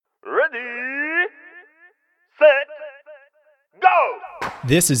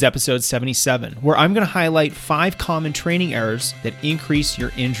This is episode 77, where I'm going to highlight 5 common training errors that increase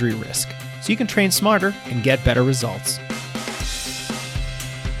your injury risk so you can train smarter and get better results.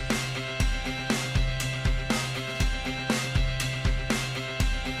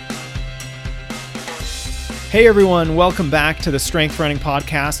 Hey everyone, welcome back to the Strength Running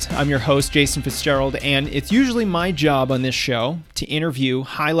Podcast. I'm your host, Jason Fitzgerald, and it's usually my job on this show to interview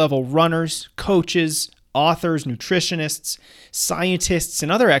high-level runners, coaches, authors, nutritionists, scientists,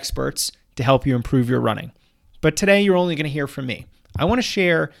 and other experts to help you improve your running. But today you're only going to hear from me. I want to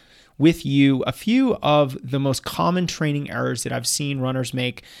share with you a few of the most common training errors that I've seen runners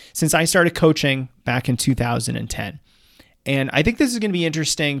make since I started coaching back in 2010. And I think this is going to be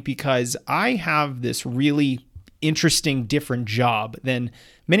interesting because I have this really interesting, different job than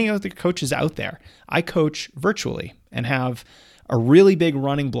many other coaches out there. I coach virtually and have a really big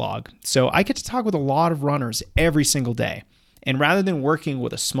running blog. So I get to talk with a lot of runners every single day. And rather than working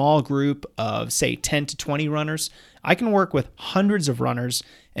with a small group of, say, 10 to 20 runners, I can work with hundreds of runners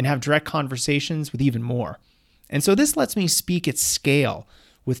and have direct conversations with even more. And so this lets me speak at scale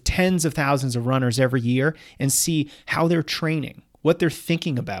with tens of thousands of runners every year and see how they're training, what they're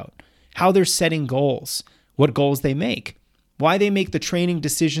thinking about, how they're setting goals, what goals they make, why they make the training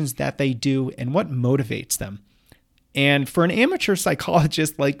decisions that they do, and what motivates them. And for an amateur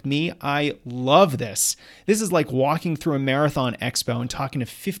psychologist like me, I love this. This is like walking through a marathon expo and talking to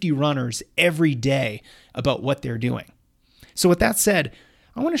 50 runners every day about what they're doing. So with that said,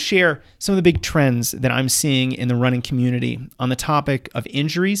 I want to share some of the big trends that I'm seeing in the running community on the topic of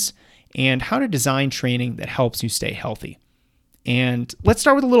injuries and how to design training that helps you stay healthy. And let's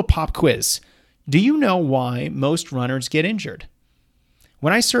start with a little pop quiz. Do you know why most runners get injured?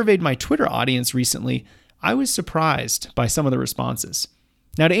 When I surveyed my Twitter audience recently, I was surprised by some of the responses.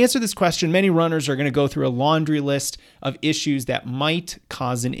 Now, to answer this question, many runners are going to go through a laundry list of issues that might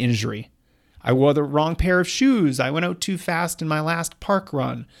cause an injury. I wore the wrong pair of shoes. I went out too fast in my last park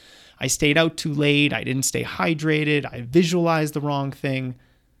run. I stayed out too late. I didn't stay hydrated. I visualized the wrong thing.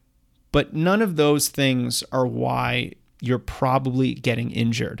 But none of those things are why you're probably getting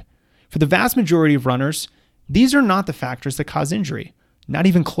injured. For the vast majority of runners, these are not the factors that cause injury. Not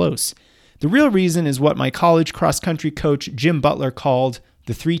even close. The real reason is what my college cross-country coach Jim Butler called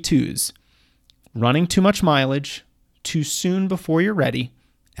the 3 2s. Running too much mileage, too soon before you're ready,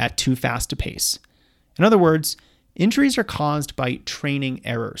 at too fast a pace. In other words, injuries are caused by training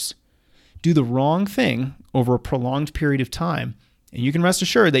errors. Do the wrong thing over a prolonged period of time, and you can rest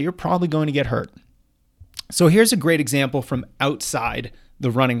assured that you're probably going to get hurt. So here's a great example from outside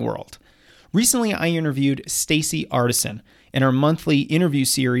the running world. Recently, I interviewed Stacy Artisan in our monthly interview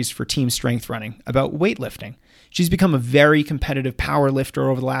series for Team Strength Running about weightlifting. She's become a very competitive power lifter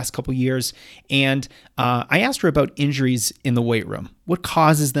over the last couple years, and I asked her about injuries in the weight room. What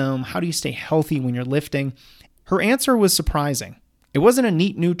causes them? How do you stay healthy when you're lifting? Her answer was surprising. It wasn't a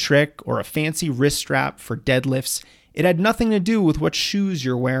neat new trick or a fancy wrist strap for deadlifts. It had nothing to do with what shoes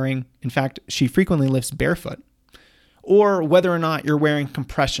you're wearing. In fact, she frequently lifts barefoot. Or whether or not you're wearing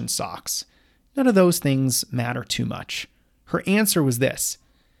compression socks. None of those things matter too much. Her answer was this: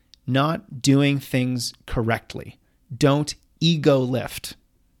 not doing things correctly. Don't ego lift.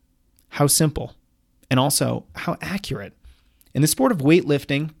 How simple. And also, how accurate. In the sport of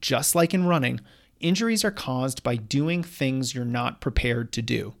weightlifting, just like in running, injuries are caused by doing things you're not prepared to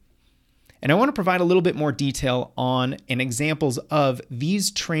do. And I want to provide a little bit more detail on and examples of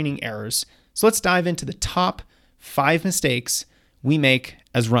these training errors. So let's dive into the top 5 mistakes we make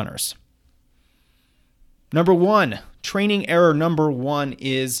as runners. Training error number 1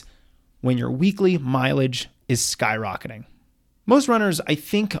 is when your weekly mileage is skyrocketing. Most runners, I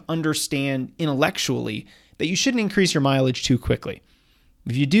think, understand intellectually that you shouldn't increase your mileage too quickly.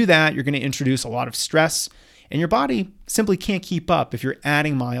 If you do that, you're going to introduce a lot of stress, and your body simply can't keep up if you're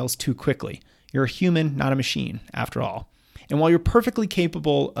adding miles too quickly. You're a human, not a machine, after all. And while you're perfectly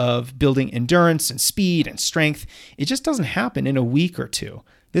capable of building endurance and speed and strength, it just doesn't happen in a week or two.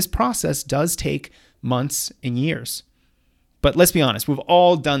 This process does take months and years. But let's be honest, we've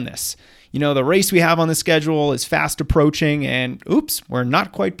all done this. You know, the race we have on the schedule is fast approaching and oops, we're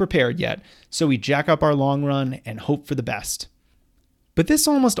not quite prepared yet. So we jack up our long run and hope for the best. But this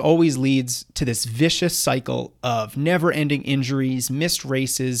almost always leads to this vicious cycle of never-ending injuries, missed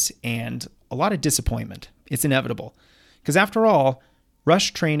races, and a lot of disappointment. It's inevitable. Because after all,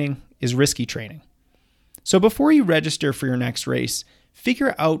 rush training is risky training. So before you register for your next race,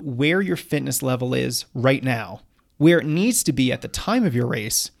 figure out where your fitness level is right now, where it needs to be at the time of your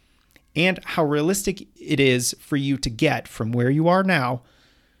race, and how realistic it is for you to get from where you are now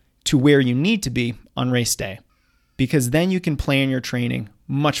to where you need to be on race day. because then you can plan your training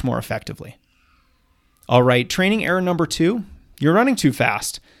much more effectively. All right, training error number 2, you're running too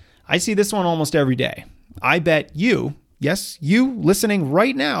fast. I see this one almost every day. I bet you, yes, you listening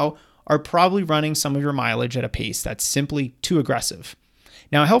right now, are probably running some of your mileage at a pace that's simply too aggressive.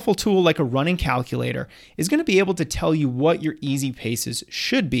 Now, a helpful tool like a running calculator is going to be able to tell you what your easy paces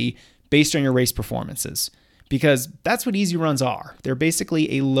should be based on your race performances, because that's what easy runs are. They're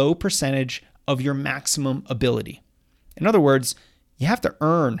basically a low percentage of your maximum ability. In other words, you have to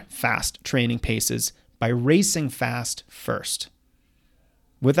earn fast training paces by racing fast first.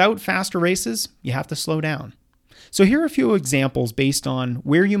 Without faster races, you have to slow down. So here are a few examples based on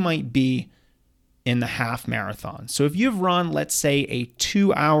where you might be in the half marathon. So if you've run, let's say, a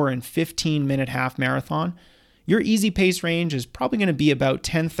 2 hour and 15 minute half marathon, your easy pace range is probably going to be about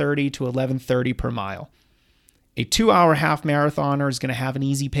 10:30 to 11:30 per mile. A 2 hour half marathoner is going to have an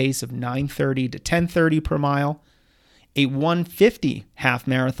easy pace of 9:30 to 10:30 per mile. A 150 half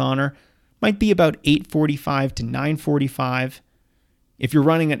marathoner might be about 8:45 to 9:45. If you're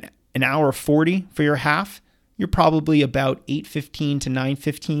running an hour 40 for your half, you're probably about 8:15 to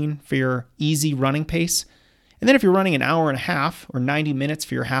 9:15 for your easy running pace. And then if you're running an hour and a half or 90 minutes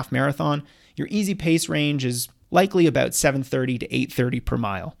for your half marathon, your easy pace range is likely about 7:30 to 8:30 per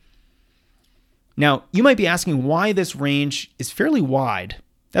mile. Now, you might be asking why this range is fairly wide.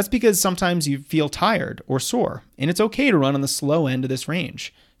 That's because sometimes you feel tired or sore, and it's okay to run on the slow end of this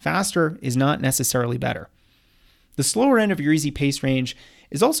range. Faster is not necessarily better. The slower end of your easy pace range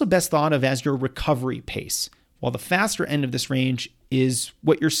is also best thought of as your recovery pace, while the faster end of this range is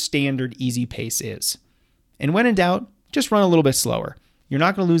what your standard easy pace is. And when in doubt, just run a little bit slower. You're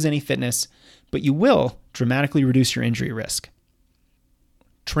not going to lose any fitness, but you will dramatically reduce your injury risk.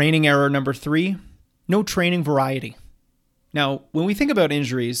 Training error number 3, no training variety. Now, when we think about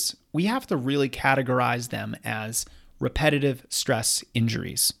injuries, we have to really categorize them as repetitive stress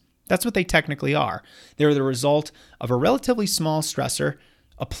injuries. That's what they technically are. They're the result of a relatively small stressor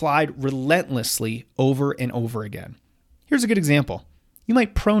applied relentlessly over and over again. Here's a good example. You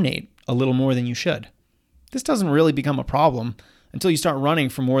might pronate a little more than you should. This doesn't really become a problem until you start running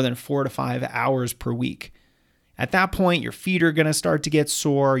for more than 4 to 5 hours per week. At that point, your feet are going to start to get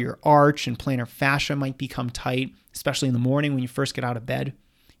sore, your arch and plantar fascia might become tight, especially in the morning when you first get out of bed.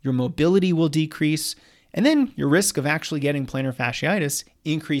 Your mobility will decrease, and then your risk of actually getting plantar fasciitis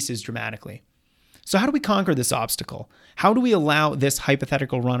increases dramatically. So how do we conquer this obstacle? How do we allow this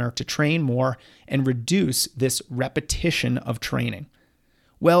hypothetical runner to train more and reduce this repetition of training?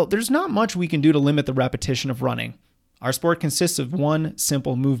 Well, there's not much we can do to limit the repetition of running. Our sport consists of one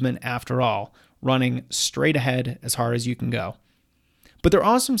simple movement after all, running straight ahead as hard as you can go. But there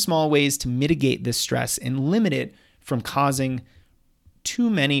are some small ways to mitigate this stress and limit it from causing too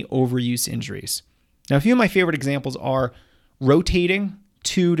many overuse injuries. Now, a few of my favorite examples are rotating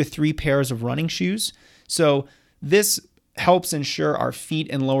 2 to 3 pairs of running shoes. So this helps ensure our feet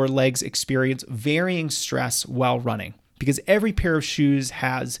and lower legs experience varying stress while running, because every pair of shoes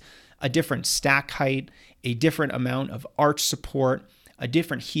has a different stack height, a different amount of arch support, a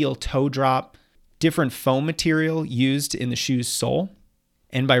different heel-toe drop, different foam material used in the shoe's sole.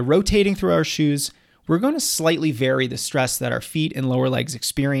 And by rotating through our shoes, we're going to slightly vary the stress that our feet and lower legs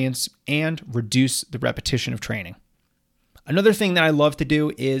experience and reduce the repetition of training. Another thing that I love to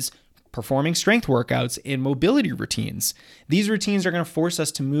do is performing strength workouts and mobility routines. These routines are going to force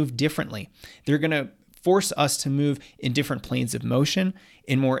us to move differently. They're going to force us to move in different planes of motion,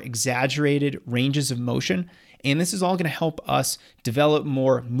 in more exaggerated ranges of motion. And this is all going to help us develop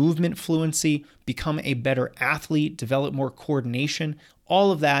more movement fluency, become a better athlete, develop more coordination.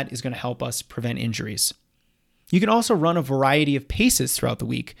 All of that is going to help us prevent injuries. You can also run a variety of paces throughout the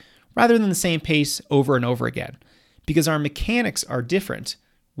week rather than the same pace over and over again, because our mechanics are different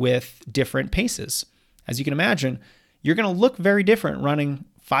with different paces. As you can imagine, you're going to look very different running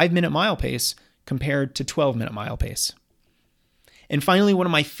 5-minute mile pace compared to 12-minute mile pace. And finally, one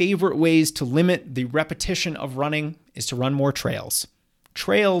of my favorite ways to limit the repetition of running is to run more trails.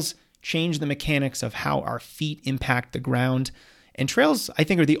 Trails change the mechanics of how our feet impact the ground, and trails, I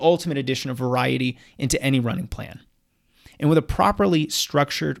think, are the ultimate addition of variety into any running plan. And with a properly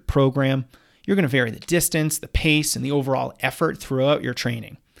structured program, you're going to vary the distance, the pace, and the overall effort throughout your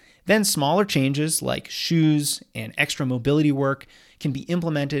training. Then smaller changes like shoes and extra mobility work can be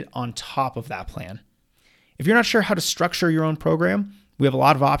implemented on top of that plan. If you're not sure how to structure your own program, we have a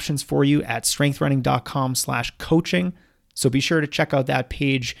lot of options for you at strengthrunning.com/coaching. So be sure to check out that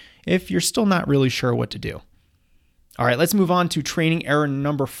page if you're still not really sure what to do. All right, let's move on to training error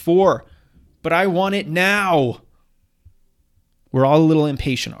number 4. But I want it now. We're all a little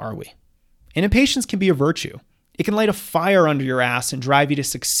impatient, are we? And impatience can be a virtue. It can light a fire under your ass and drive you to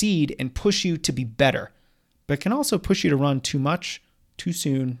succeed and push you to be better, but it can also push you to run too much, too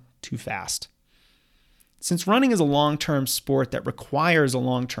soon, too fast. Since running is a long-term sport that requires a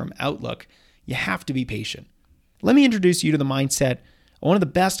long-term outlook, you have to be patient. Let me introduce you to the mindset of one of the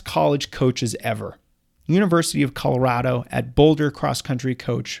best college coaches ever, University of Colorado at Boulder cross-country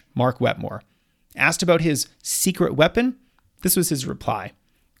coach Mark Wetmore. Asked about his secret weapon, this was his reply.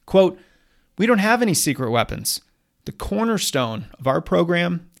 Quote, "We don't have any secret weapons. The cornerstone of our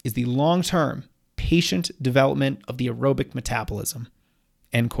program is the long-term, patient development of the aerobic metabolism."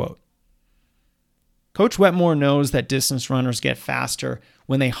 End quote. Coach Wetmore knows that distance runners get faster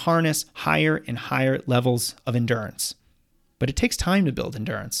when they harness higher and higher levels of endurance. But it takes time to build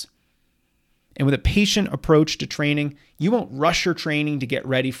endurance. And with a patient approach to training, you won't rush your training to get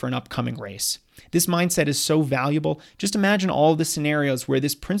ready for an upcoming race. This mindset is so valuable. Just imagine all the scenarios where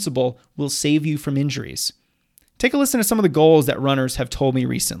this principle will save you from injuries. Take a listen to some of the goals that runners have told me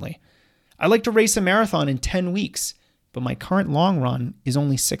recently. "I'd like to race a marathon in 10 weeks, but my current long run is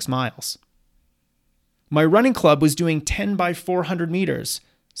only 6 miles. My running club was doing 10 by 400 meters,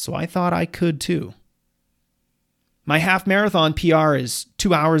 so I thought I could too. My half marathon PR is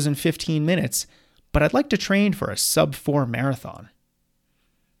 2 hours and 15 minutes, but I'd like to train for a sub-4 marathon.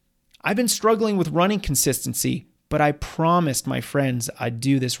 I've been struggling with running consistency, but I promised my friends I'd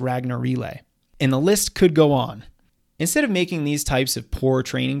do this Ragnar relay." And the list could go on. Instead of making these types of poor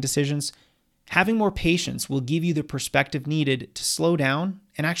training decisions, having more patience will give you the perspective needed to slow down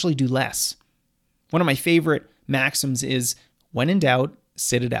and actually do less. One of my favorite maxims is, when in doubt,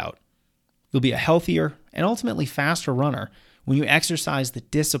 sit it out. You'll be a healthier and ultimately faster runner when you exercise the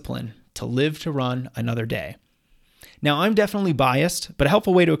discipline to live to run another day. Now, I'm definitely biased, but a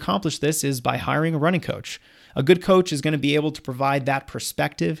helpful way to accomplish this is by hiring a running coach. A good coach is going to be able to provide that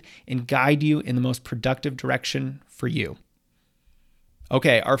perspective and guide you in the most productive direction for you.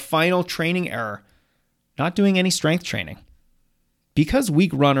 Okay, our final training error, not doing any strength training. Because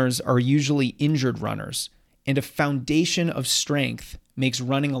weak runners are usually injured runners, and a foundation of strength makes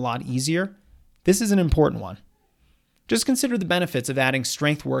running a lot easier, this is an important one. Just consider the benefits of adding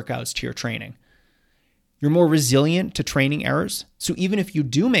strength workouts to your training. You're more resilient to training errors, so even if you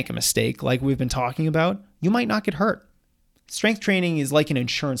do make a mistake like we've been talking about, you might not get hurt. Strength training is like an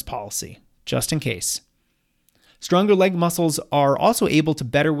insurance policy, just in case. Stronger leg muscles are also able to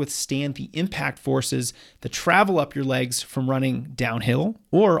better withstand the impact forces that travel up your legs from running downhill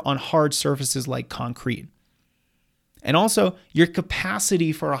or on hard surfaces like concrete. And also, your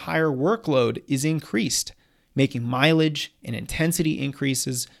capacity for a higher workload is increased, making mileage and intensity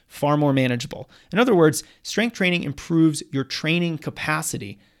increases far more manageable. In other words, strength training improves your training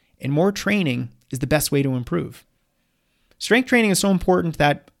capacity, and more training is the best way to improve. Strength training is so important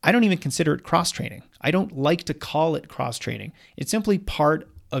that I don't even consider it cross-training. I don't like to call it cross-training. It's simply part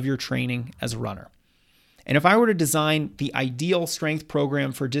of your training as a runner. And if I were to design the ideal strength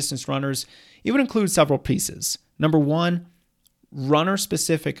program for distance runners, it would include several pieces. Number one,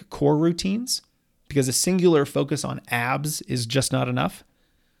 runner-specific core routines, because a singular focus on abs is just not enough.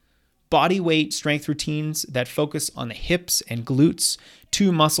 Body weight strength routines that focus on the hips and glutes,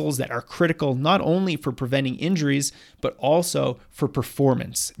 two muscles that are critical not only for preventing injuries, but also for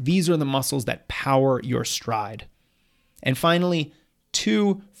performance. These are the muscles that power your stride. And finally,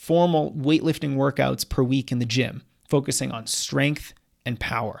 2 formal weightlifting workouts per week in the gym, focusing on strength and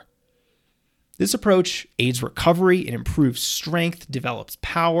power. This approach aids recovery, it improves strength, develops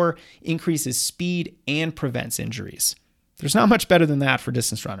power, increases speed, and prevents injuries. There's not much better than that for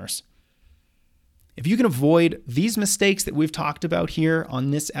distance runners. If you can avoid these mistakes that we've talked about here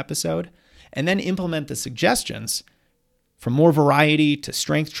on this episode, and then implement the suggestions, from more variety to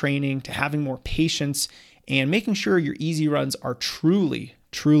strength training to having more patience and making sure your easy runs are truly,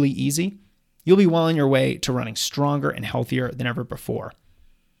 truly easy, you'll be well on your way to running stronger and healthier than ever before.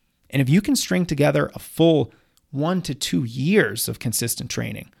 And if you can string together a full 1 to 2 years of consistent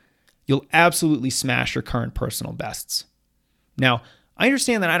training, you'll absolutely smash your current personal bests. Now, I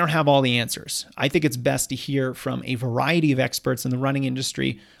understand that I don't have all the answers. I think it's best to hear from a variety of experts in the running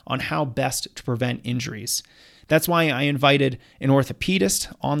industry on how best to prevent injuries. That's why I invited an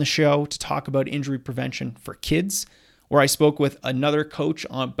orthopedist on the show to talk about injury prevention for kids, where I spoke with another coach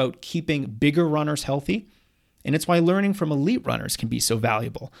about keeping bigger runners healthy. And it's why learning from elite runners can be so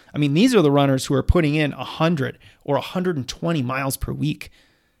valuable. I mean, these are the runners who are putting in 100 or 120 miles per week.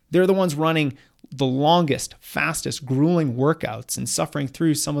 They're the ones running the longest, fastest, grueling workouts and suffering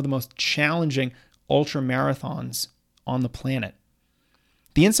through some of the most challenging ultra marathons on the planet.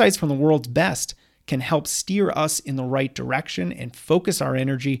 The insights from the world's best can help steer us in the right direction and focus our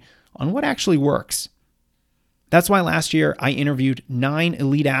energy on what actually works. That's why last year I interviewed 9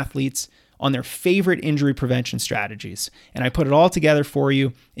 elite athletes on their favorite injury prevention strategies, and I put it all together for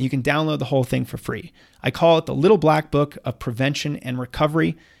you, and you can download the whole thing for free. I call it the Little Black Book of Prevention and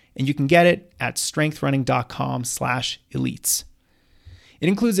Recovery, and you can get it at strengthrunning.com/elites. It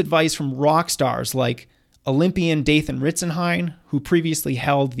includes advice from rock stars like Olympian Dathan Ritzenhein, who previously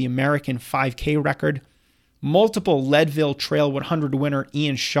held the American 5K record, multiple Leadville Trail 100 winner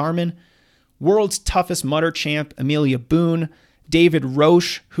Ian Sharman, world's toughest mudder champ Amelia Boone, David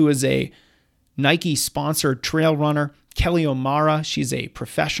Roche, who is a Nike-sponsored trail runner, Kelly O'Mara, she's a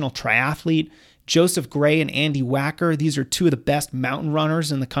professional triathlete, Joseph Gray and Andy Wacker, these are 2 of the best mountain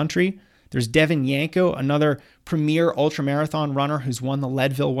runners in the country. There's Devin Yanko, another premier ultramarathon runner who's won the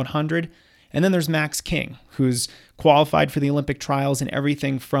Leadville 100. And then there's Max King, who's qualified for the Olympic trials in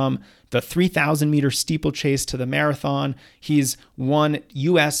everything from the 3,000-meter steeplechase to the marathon. He's won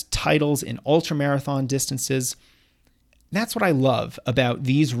U.S. titles in ultramarathon distances. That's what I love about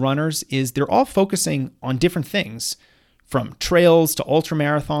these runners is they're all focusing on different things, from trails to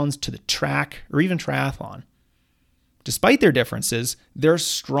ultramarathons to the track or even triathlon. Despite their differences, there's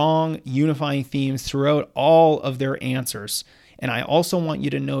strong unifying themes throughout all of their answers. And I also want you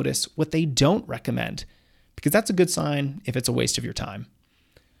to notice what they don't recommend, because that's a good sign if it's a waste of your time.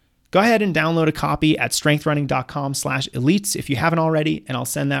 Go ahead and download a copy at strengthrunning.com/elites if you haven't already, and I'll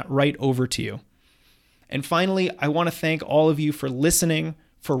send that right over to you. And finally, I want to thank all of you for listening,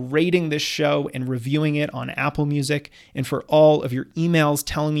 for rating this show and reviewing it on Apple Music, and for all of your emails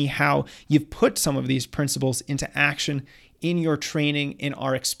telling me how you've put some of these principles into action in your training and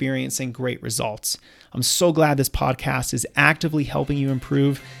are experiencing great results. I'm so glad this podcast is actively helping you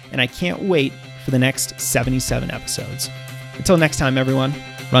improve, and I can't wait for the next 77 episodes. Until next time, everyone,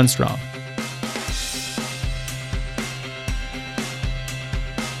 run strong.